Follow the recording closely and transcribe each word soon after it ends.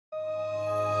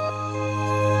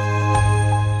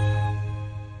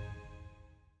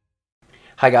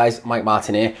Hi guys, Mike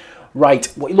Martin here. Right,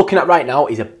 what you're looking at right now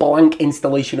is a blank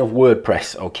installation of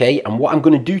WordPress, okay? And what I'm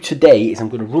going to do today is I'm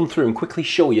going to run through and quickly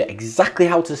show you exactly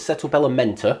how to set up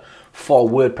Elementor for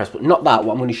WordPress. But not that,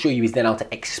 what I'm going to show you is then how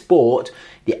to export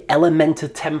the Elementor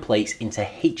templates into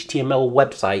HTML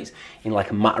websites in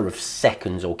like a matter of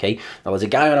seconds, okay? Now there's a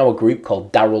guy on our group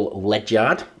called Daryl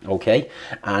Ledyard, okay?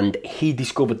 And he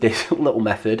discovered this little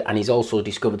method, and he's also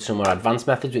discovered some more advanced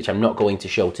methods, which I'm not going to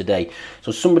show today.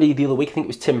 So somebody the other week, I think it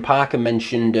was Tim Parker,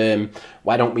 mentioned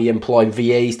why don't we employ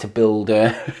VAs to build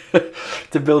to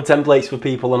build templates for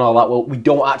people and all that. Well, we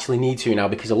don't actually need to now,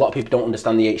 because a lot of people don't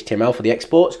understand the HTML for the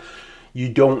exports. You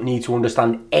don't need to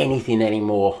understand anything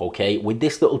anymore, okay? With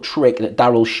this little trick that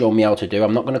Daryl showed me how to do,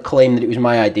 I'm not going to claim that it was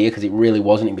my idea, because it really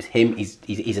wasn't. It was him.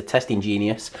 He's a testing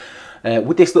genius.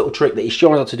 With this little trick that he's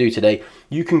showing us how to do today,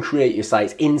 you can create your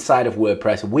sites inside of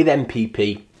WordPress with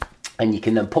MPP, and you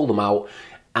can then pull them out,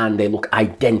 and they look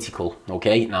identical,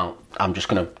 okay? Now, I'm just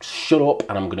going to shut up,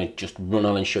 and I'm going to just run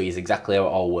on and show you exactly how it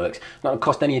all works. It's not going to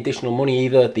cost any additional money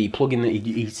either. The plugin that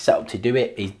he set up to do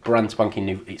it is brand spanking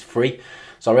new. It's free.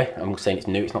 Sorry, I'm saying it's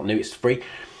new. It's not new, it's free.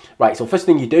 Right, so first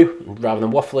thing you do, rather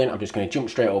than waffling, I'm just going to jump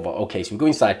straight over. Okay, so we go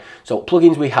inside. So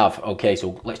plugins we have. Okay,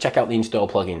 so let's check out the install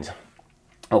plugins.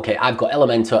 Okay, I've got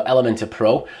Elementor, Elementor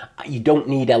Pro. You don't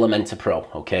need Elementor Pro,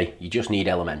 okay? You just need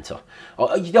Elementor.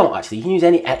 Or you don't actually, you can use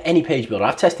any page builder.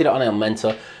 I've tested it on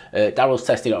Elementor. Daryl's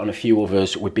tested it on a few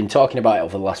others. We've been talking about it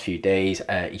over the last few days.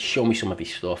 He's shown me some of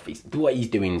his stuff. What he's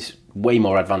doing is way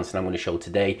more advanced than I'm going to show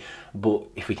today. But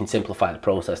if we can simplify the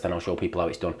process, then I'll show people how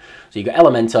it's done. So you've got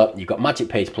Elementor, you've got Magic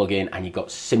Page plugin, and you've got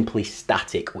Simply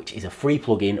Static, which is a free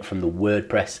plugin from the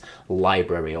WordPress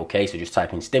library, okay? So just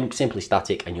type in Simply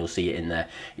Static and you'll see it in there.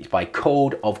 It's by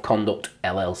Code of Conduct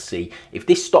LLC. If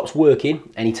this stops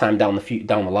working anytime down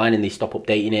the line and they stop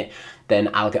updating it, then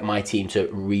I'll get my team to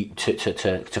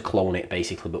clone it,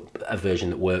 basically, but a version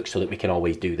that works, so that we can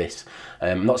always do this.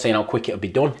 I'm not saying how quick it'll be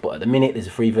done, but at the minute there's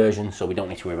a free version, so we don't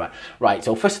need to worry about it. Right,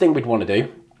 so first thing we'd want to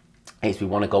do is we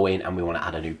want to go in and we want to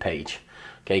add a new page,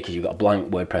 okay, because you've got a blank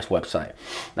WordPress website.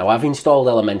 Now I've installed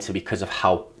Elementor because of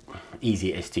how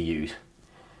easy it is to use.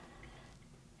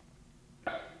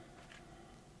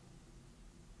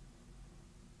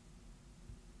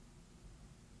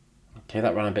 Okay,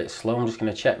 that ran a bit slow. I'm just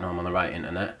going to check now I'm on the right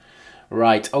internet.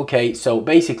 Right, okay, so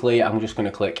basically I'm just going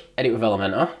to click Edit with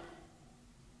Elementor.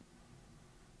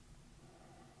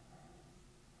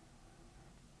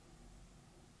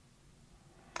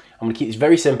 I'm going to keep this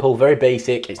very simple, very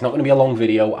basic. It's not going to be a long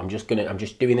video. I'm just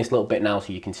doing this little bit now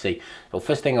so you can see. So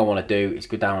first thing I want to do is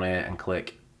go down here and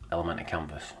click Elementor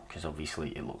Canvas, because obviously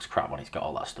it looks crap when it's got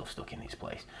all that stuff stuck in its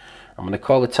place. I'm going to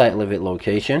call the title of it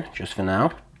Location, just for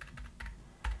now.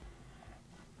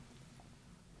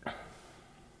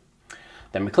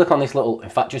 Then we click on this little, in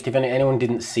fact, just if anyone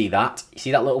didn't see that, you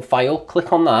see that little file?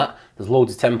 Click on that. There's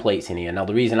loads of templates in here. Now,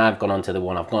 the reason I've gone on to the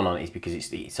one I've gone on is because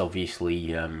it's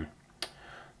obviously the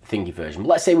thingy version. But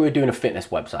let's say we were doing a fitness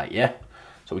website, yeah?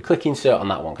 So we click insert on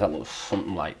that one, because that looks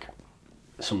something like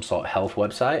some sort of health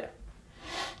website.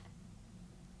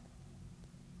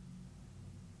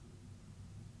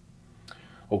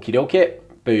 Okie dokie,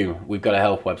 boom, we've got a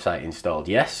health website installed,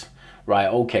 yes? Right,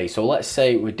 okay, so let's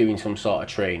say we're doing some sort of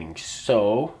training.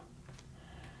 So,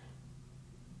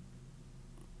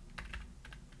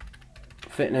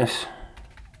 fitness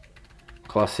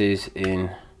classes in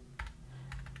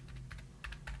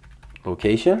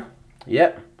location,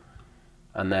 yep.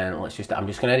 And then I'm just going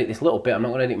to edit this little bit. I'm not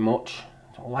going to edit much.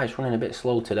 I don't know why it's running a bit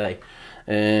slow today.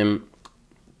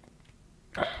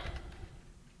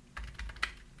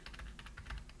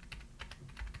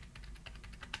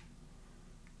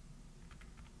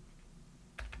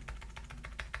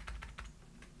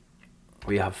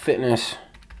 We have fitness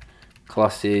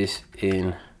classes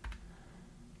in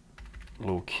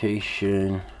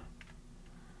location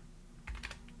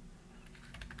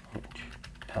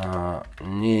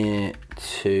near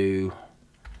to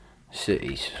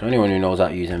cities. So anyone who knows how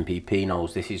to use MPP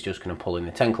knows this is just going to pull in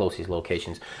the 10 closest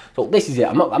locations. So this is it.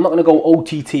 I'm not going to go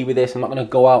OTT with this. I'm not going to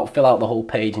go out, fill out the whole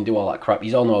page and do all that crap.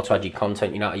 You all know how to add your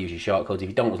content. You know how to use your shortcodes. If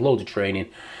you don't, there's loads of training.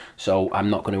 So I'm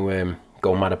not going to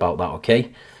go mad about that,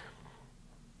 okay?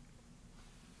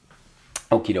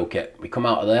 Okie dokie, we come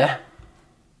out of there.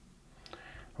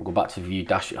 I'll go back to view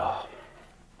dash. Oh,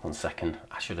 1 second.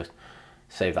 I should have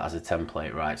saved that as a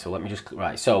template. Right, so let me just.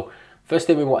 Right, so first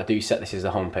thing we want to do is set this as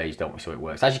the home page, don't we? So it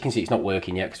works. As you can see, it's not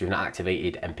working yet because we've not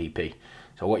activated MPP.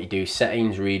 So what you do,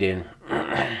 settings, reading,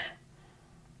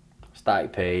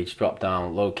 static page, drop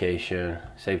down, location,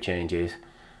 save changes.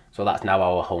 So that's now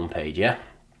our home page, yeah?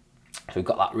 So we've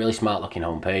got that really smart looking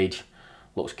home page.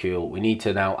 Looks cool. We need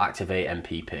to now activate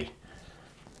MPP.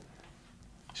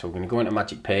 So we're going to go into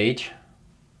Magic Page,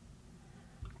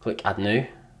 click Add New.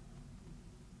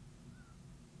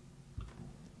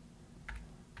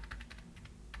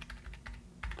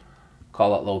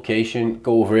 Call that location,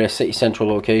 go over here, City Central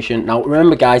location. Now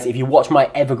remember guys, if you watch my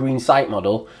evergreen site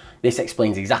model, this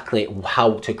explains exactly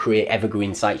how to create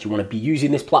evergreen sites. You want to be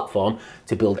using this platform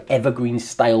to build evergreen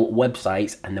style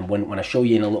websites, and then when I show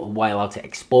you in a little while how to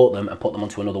export them and put them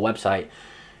onto another website,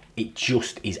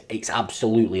 it's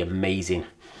absolutely amazing.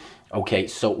 Okay,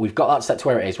 so we've got that set to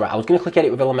where it is. Right, I was going to click Edit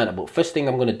with Elementor, but first thing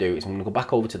I'm going to do is I'm going to go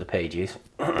back over to the pages,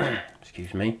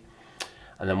 excuse me,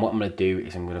 and then what I'm going to do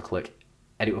is I'm going to click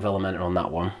Edit with Elementor on that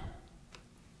one.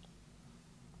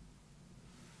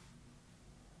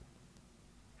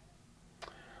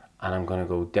 And I'm going to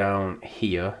go down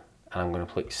here and I'm going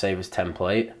to click Save as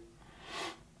Template.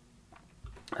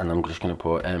 And I'm just going to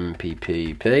put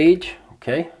MPP page,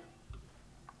 okay.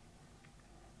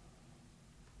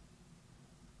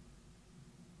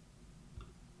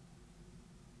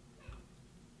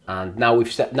 And now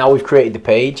we've created the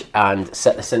page and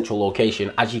set the central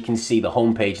location. As you can see, the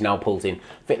home page now pulls in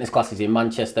fitness classes in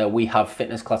Manchester. We have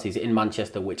fitness classes in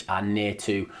Manchester which are near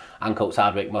to Ancoats,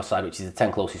 Hardwick, Moss Side, which is the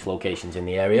 10 closest locations in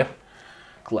the area.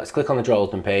 Let's click on the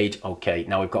Droylsden page. Okay,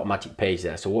 now we've got a Magic Page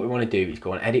there. So what we want to do is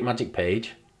go and edit Magic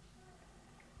Page,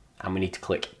 and we need to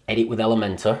click Edit with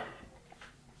Elementor.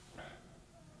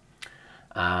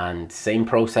 And same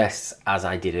process as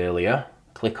I did earlier.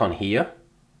 Click on here.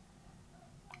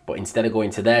 But instead of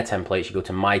going to their templates, you go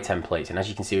to my templates, and as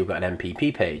you can see, we've got an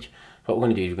MPP page. So what we're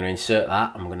going to do is we're going to insert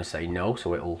that, and we're going to say no,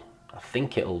 so I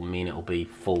think it'll mean it'll be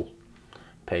full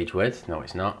page width. No,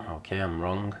 it's not. Okay, I'm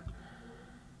wrong.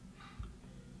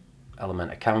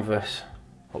 Elementor canvas,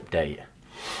 update.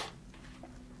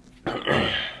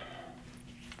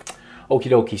 Okie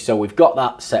dokie, so we've got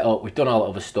that set up, we've done all that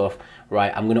other stuff.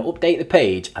 Right, I'm going to update the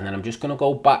page, and then I'm just going to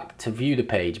go back to view the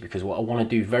page, because what I want to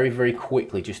do very, very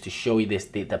quickly, just to show you this,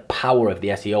 the power of the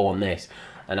SEO on this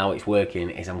and how it's working,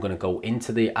 is I'm going to go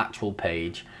into the actual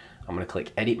page, I'm going to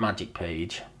click Edit Magic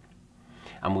Page,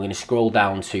 and we're going to scroll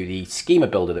down to the Schema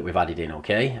Builder that we've added in,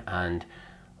 okay? And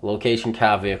location,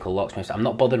 car, vehicle, locksmiths. I'm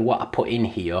not bothered what I put in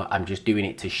here, I'm just doing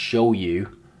it to show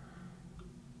you,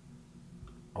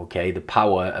 okay, the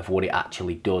power of what it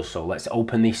actually does. So let's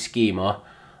open this schema,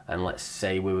 and let's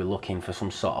say we were looking for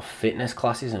some sort of fitness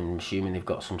classes. I'm assuming they've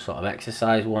got some sort of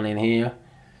exercise one in here.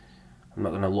 I'm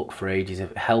not going to look for ages.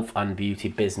 Of health and beauty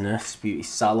business, beauty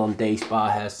salon, day spa,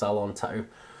 hair salon, tattoo.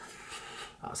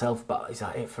 That's health, but is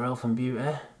that it for health and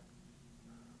beauty?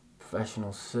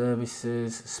 Professional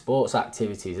services, sports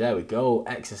activities, there we go.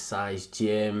 Exercise,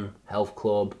 gym, health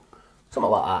club,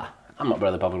 something like that. I'm not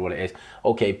really bothered what it is.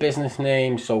 Okay, business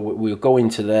name, so we'll go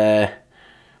into there.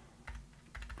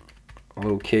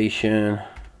 Location,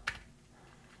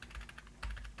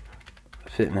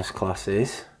 fitness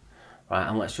classes. Right,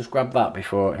 and let's just grab that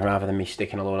before, rather than me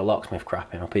sticking a load of locksmith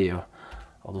crap in up here,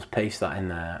 I'll just paste that in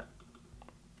there.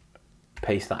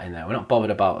 Paste that in there. We're not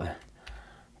bothered about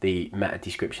the meta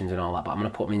descriptions and all that, but I'm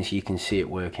going to put them in so you can see it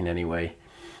working anyway.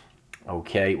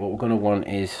 Okay, what we're going to want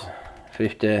is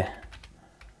 50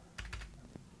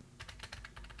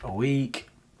 a week.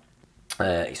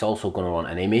 It's also going to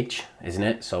want an image, isn't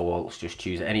it? So let's just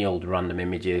choose any old random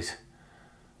images.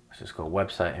 Let's just go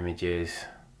website images.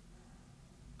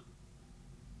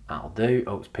 That'll do.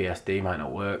 Oh, it's PSD, might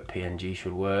not work. PNG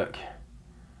should work.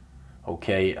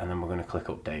 Okay, and then we're going to click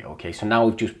update. Okay, so now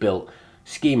we've just built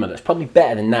schema that's probably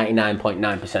better than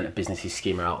 99.9% of businesses'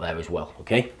 schema out there as well.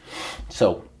 Okay,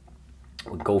 so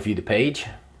we can go view the page.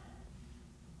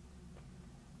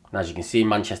 And as you can see,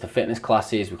 Manchester fitness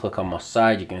classes. We click on Moss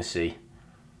Side, you're going to see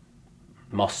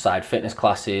Moss Side fitness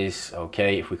classes.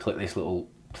 Okay, if we click this little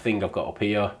thing I've got up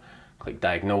here, click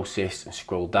diagnosis and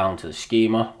scroll down to the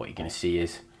schema, what you're going to see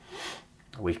is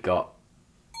we've got,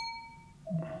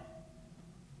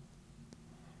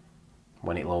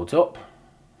 when it loads up,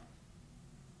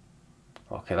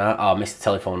 okay, that, I missed the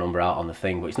telephone number out on the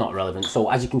thing, but it's not relevant. So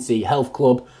as you can see, health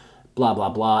club, blah blah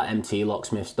blah,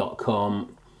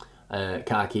 mtlocksmiths.com,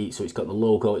 khaki, so it's got the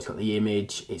logo, it's got the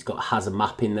image, has a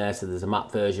map in there, so there's a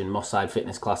map version, Moss Side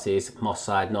fitness classes, Moss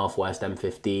Side Northwest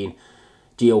M15,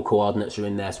 geo coordinates are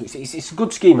in there, so it's a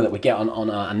good schema that we get on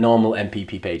our normal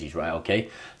MPP pages, right? Okay,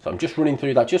 so I'm just running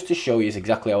through that just to show you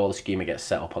exactly how all the schema gets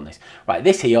set up on this. Right,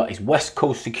 this here is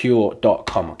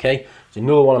westcoastsecure.com, okay? It's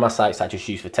another one of my sites I just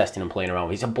use for testing and playing around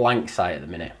with. It's a blank site at the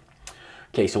minute.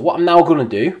 Okay, so what I'm now going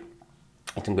to do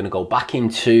is I'm going to go back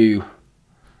into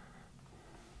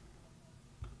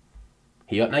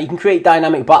here. Now you can create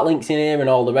dynamic backlinks in here and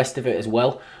all the rest of it as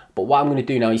well, But what I'm going to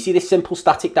do now, you see this simple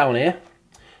static down here?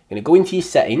 You're going to go into your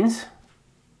settings.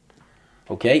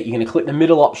 Okay, you're going to click the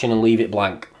middle option and leave it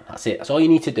blank. That's it. That's all you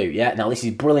need to do. Yeah. Now this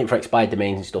is brilliant for expired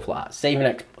domains and stuff like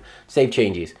that. Save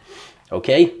changes.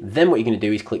 Okay. Then what you're going to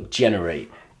do is click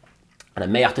generate. And I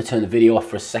may have to turn the video off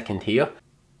for a second here.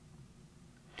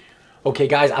 Okay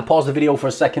guys, I paused the video for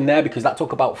a second there because that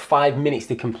took about 5 minutes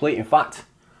to complete. In fact,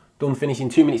 done finished in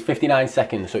 2 minutes 59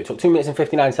 seconds. So it took 2 minutes and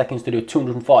 59 seconds to do a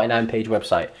 249 page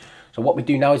website. So what we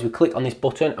do now is we click on this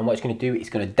button, and what it's going to do, it's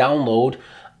going to download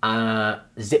a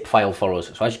zip file for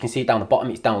us. So as you can see down the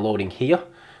bottom, it's downloading here.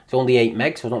 It's only 8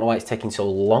 meg, so I don't know why it's taking so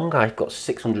long. I've got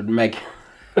 600 meg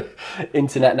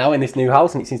internet now in this new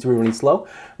house, and it seems to be running slow.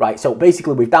 Right, so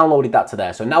basically we've downloaded that to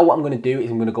there. So now what I'm going to do is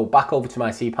I'm going to go back over to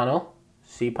my cPanel.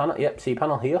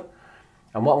 cPanel here.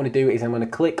 And what I'm going to do is I'm going to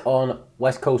click on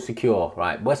West Coast Secure.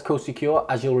 Right, West Coast Secure,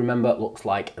 as you'll remember, looks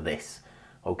like this.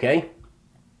 Okay.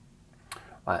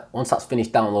 Right, once that's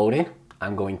finished downloading,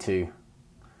 I'm going to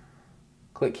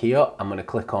click here. I'm going to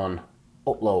click on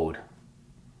Upload.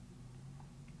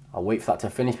 I'll wait for that to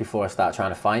finish before I start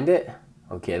trying to find it.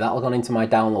 Okay, that'll go into my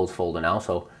downloads folder now.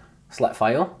 So select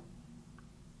File,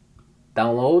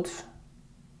 Downloads.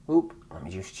 Oop, let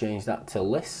me just change that to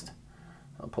List.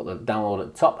 I'll put the download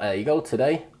at the top. There you go,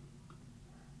 today.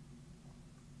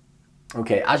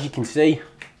 Okay, as you can see,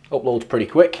 uploads pretty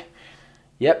quick.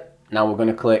 Yep, now we're going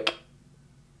to click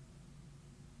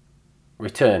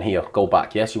Return here, go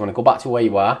back. Yes, you want to go back to where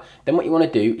you are. Then what you want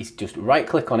to do is just right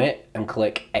click on it and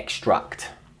click Extract.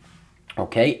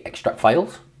 Okay, extract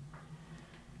files.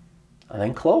 And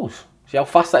then close. See how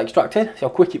fast that extracted? See how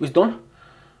quick it was done?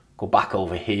 Go back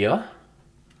over here.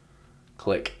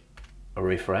 Click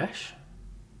Refresh.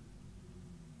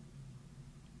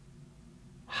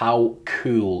 How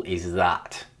cool is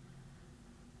that?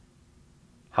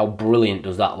 How brilliant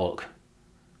does that look?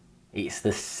 It's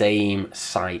the same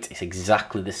site. It's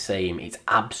exactly the same. It's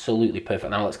absolutely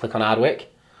perfect. Now let's click on Ardwick.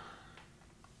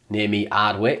 Near me,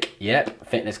 Ardwick. Yep,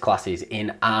 fitness classes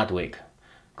in Ardwick.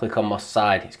 Click on Moss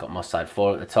Side. It's got Moss Side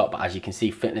 4 at the top, but as you can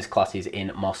see, fitness classes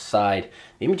in Moss Side.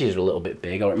 The images are a little bit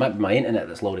big, or it might be my internet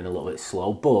that's loading a little bit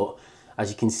slow, but as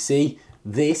you can see,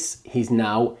 this is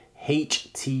now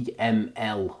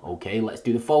HTML. Okay, let's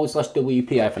do the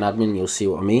 /WP-admin, you'll see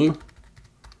what I mean.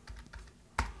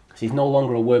 This is no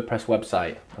longer a WordPress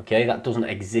website. Okay, that doesn't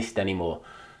exist anymore.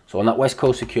 So on that West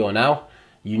Coast Secure now,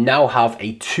 you now have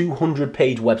a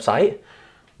 200-page website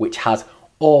which has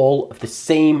all of the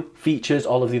same features,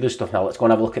 all of the other stuff. Now let's go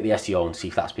and have a look at the SEO and see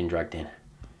if that's been dragged in.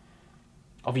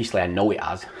 Obviously I know it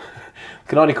has.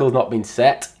 Canonical's not been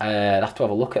set. I'd have to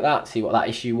have a look at that, see what that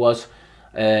issue was.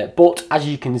 But as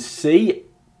you can see,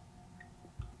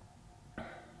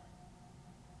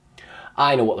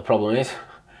 I know what the problem is.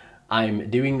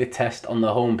 I'm doing the test on the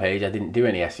homepage. I didn't do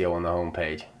any SEO on the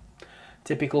homepage.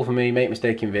 Typical for me, make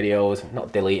mistake in videos,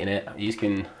 not deleting it. You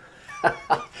can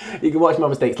you can watch my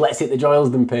mistakes. Let's hit the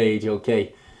Droylsden page.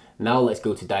 Okay, now let's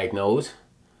go to diagnose.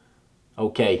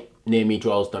 Okay, near me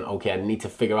Droylsden. Okay, I need to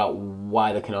figure out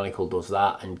why the canonical does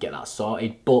that and get that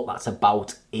sorted, but that's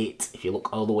about it. If you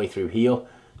look all the way through here,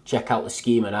 check out the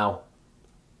schema now.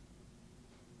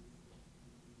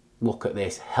 Look at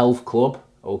this, Health Club.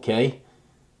 Okay,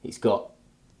 it's got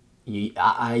your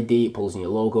ID, it pulls in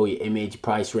your logo, your image,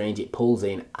 price range, it pulls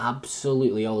in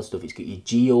absolutely all the stuff. It's got your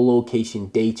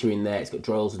geolocation data in there, it's got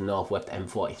Droylsden Northwest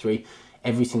M43.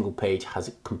 Every single page has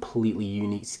a completely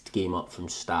unique schema from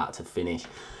start to finish.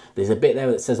 There's a bit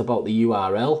there that says about the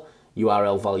URL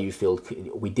value field.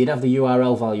 We did have the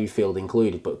URL value field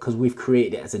included, but because we've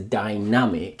created it as a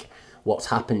dynamic, what's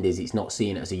happened is it's not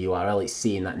seeing it as a URL, it's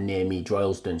seeing that near me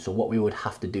Droylsden. So what we would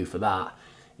have to do for that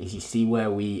is, you see where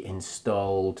we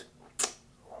installed,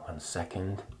 1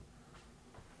 second.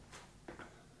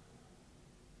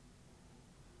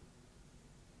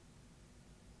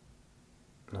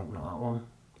 Nope, not that one.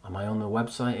 Am I on the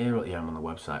website here? Yeah, I'm on the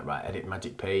website. Right, edit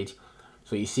magic page.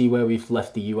 So you see where we've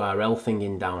left the URL thing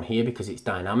in down here because it's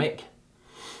dynamic.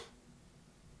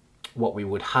 What we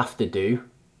would have to do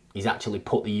is actually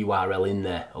put the URL in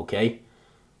there, okay?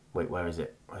 Wait, where is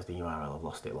it? Where's the URL? I've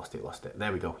lost it.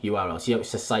 There we go, URL. See how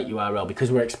it's a site URL?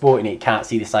 Because we're exporting it, it can't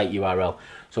see the site URL.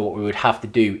 So what we would have to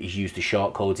do is use the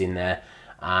shortcodes in there.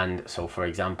 And so for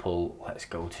example, let's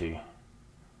go to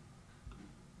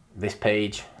this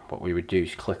page. What we would do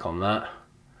is click on that.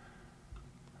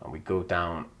 And we go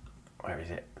down, where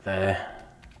is it? There.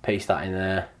 Paste that in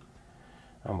there.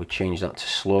 And we change that to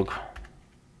slug.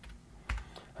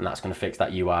 And that's going to fix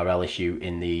that URL issue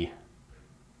in the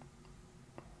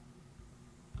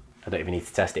I don't even need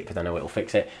to test it because I know it'll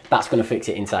fix it. That's going to fix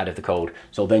it inside of the code.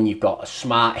 So then you've got a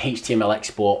smart HTML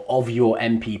export of your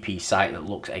MPP site that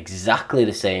looks exactly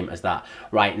the same as that.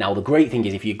 Right, now the great thing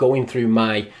is if you're going through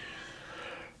my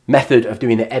method of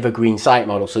doing the evergreen site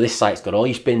model, so this site's got all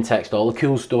your spin text, all the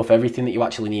cool stuff, everything that you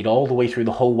actually need all the way through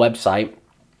the whole website.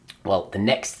 Well, the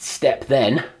next step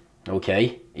then,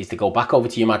 okay, is to go back over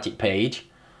to your magic page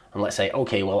and let's say,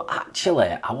 okay, well, actually,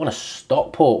 I want a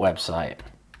Stockport website.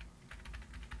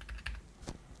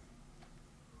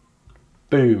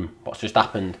 Boom, what's just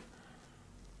happened?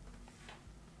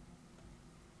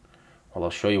 Well, I'll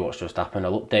show you what's just happened.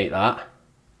 I'll update that.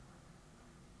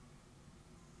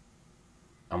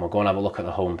 And we'll go and have a look at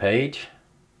the home page.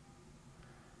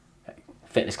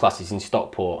 Fitness classes in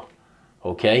Stockport.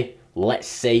 Okay, let's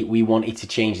say we wanted to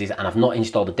change this, and I've not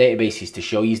installed the databases to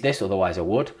show you this, otherwise I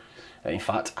would. In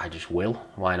fact, I just will.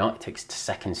 Why not? It takes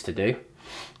seconds to do.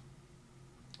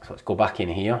 So let's go back in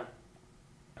here.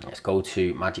 Let's go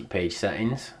to Magic Page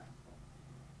Settings.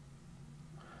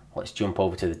 Let's jump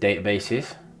over to the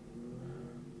databases.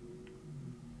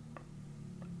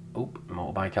 Oop,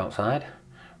 motorbike outside.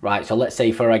 Right, so let's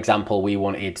say for example we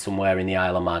wanted somewhere in the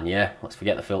Isle of Man, yeah? Let's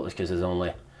forget the filters because there's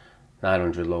only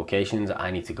 900 locations.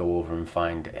 I need to go over and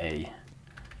find a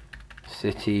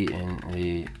city in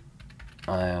the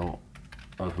Isle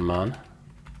of Man.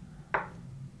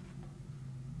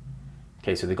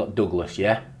 Okay, so they've got Douglas,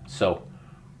 yeah? So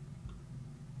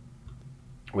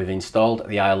we've installed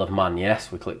the Isle of Man,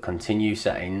 yes. We click Continue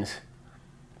Settings.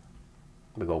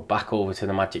 We go back over to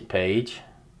the Magic Page.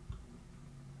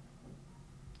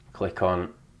 Click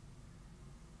on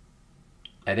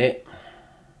Edit.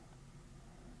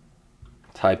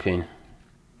 Type in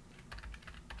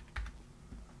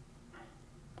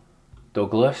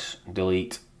Douglas,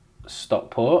 delete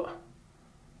Stockport.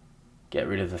 Get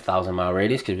rid of the 1,000-mile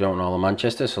radius because we don't want all of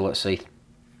Manchester, so let's say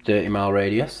 30-mile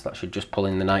radius. That should just pull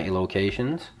in the 90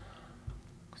 locations.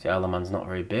 The Isle of Man's not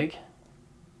very big.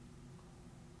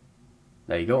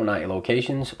 There you go, 90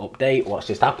 locations. Update, what's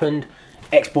just happened.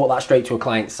 Export that straight to a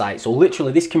client site. So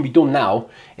literally this can be done now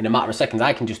in a matter of seconds.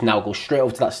 I can just now go straight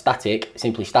over to that static,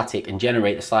 simply static, and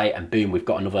generate the site, and boom, we've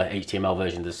got another HTML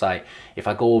version of the site. If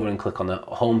I go over and click on the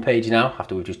home page now,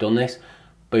 after we've just done this,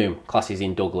 boom, classes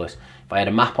in Douglas. If I had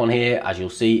a map on here, as you'll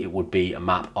see, it would be a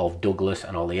map of Douglas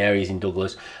and all the areas in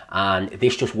Douglas. And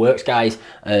this just works, guys.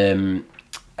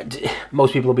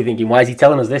 Most people will be thinking, why is he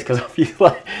telling us this? Because I feel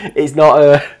like it's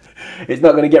not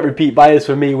going to get repeat buyers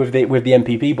for me with the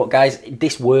MPP. But guys,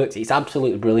 this works. It's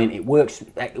absolutely brilliant. It works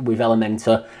with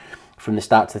Elementor from the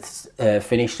start to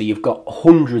finish. So you've got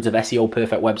hundreds of SEO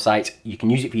perfect websites. You can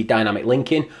use it for your dynamic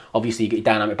linking. Obviously, you get your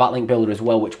dynamic backlink builder as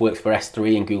well, which works for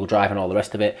S3 and Google Drive and all the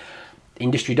rest of it.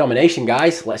 Industry domination,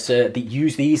 guys. Let's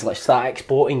use these. Let's start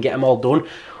exporting, get them all done.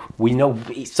 We know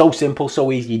it's so simple,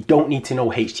 so easy. You don't need to know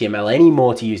HTML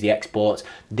anymore to use the exports.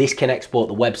 This can export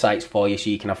the websites for you, so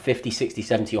you can have 50, 60,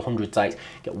 70, 100 sites.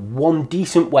 Get one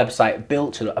decent website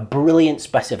built to a brilliant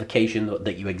specification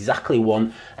that you exactly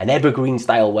want, an evergreen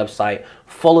style website.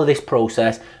 Follow this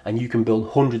process and you can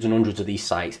build hundreds and hundreds of these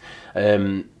sites.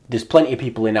 There's plenty of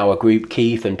people in our group,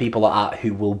 Keith and people like that,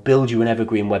 who will build you an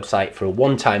evergreen website for a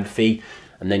one-time fee.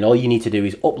 And then all you need to do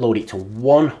is upload it to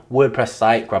one WordPress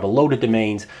site, grab a load of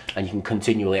domains, and you can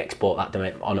continually export that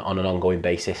domain on an ongoing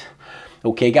basis.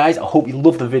 Okay guys, I hope you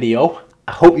loved the video.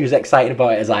 I hope you're as excited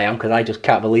about it as I am, because I just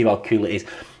can't believe how cool it is.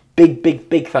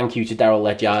 Big thank you to Daryl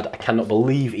Ledyard. I cannot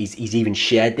believe he's even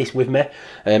shared this with me.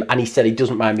 And he said he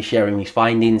doesn't mind me sharing his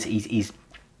findings. He's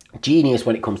genius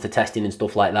when it comes to testing and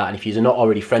stuff like that, and if you're not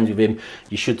already friends with him,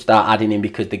 you should start adding him,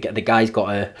 because the guy's got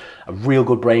a real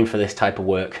good brain for this type of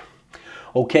work.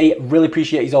 Okay, really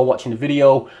appreciate you all watching the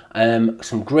video.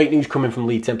 Some great news coming from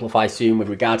Lead Simplify soon with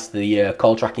regards to the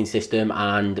call tracking system,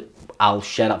 and I'll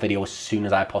share that video as soon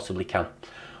as I possibly can.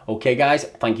 Okay guys,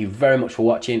 thank you very much for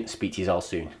watching. Speak to you all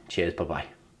soon. Cheers, bye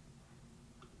bye.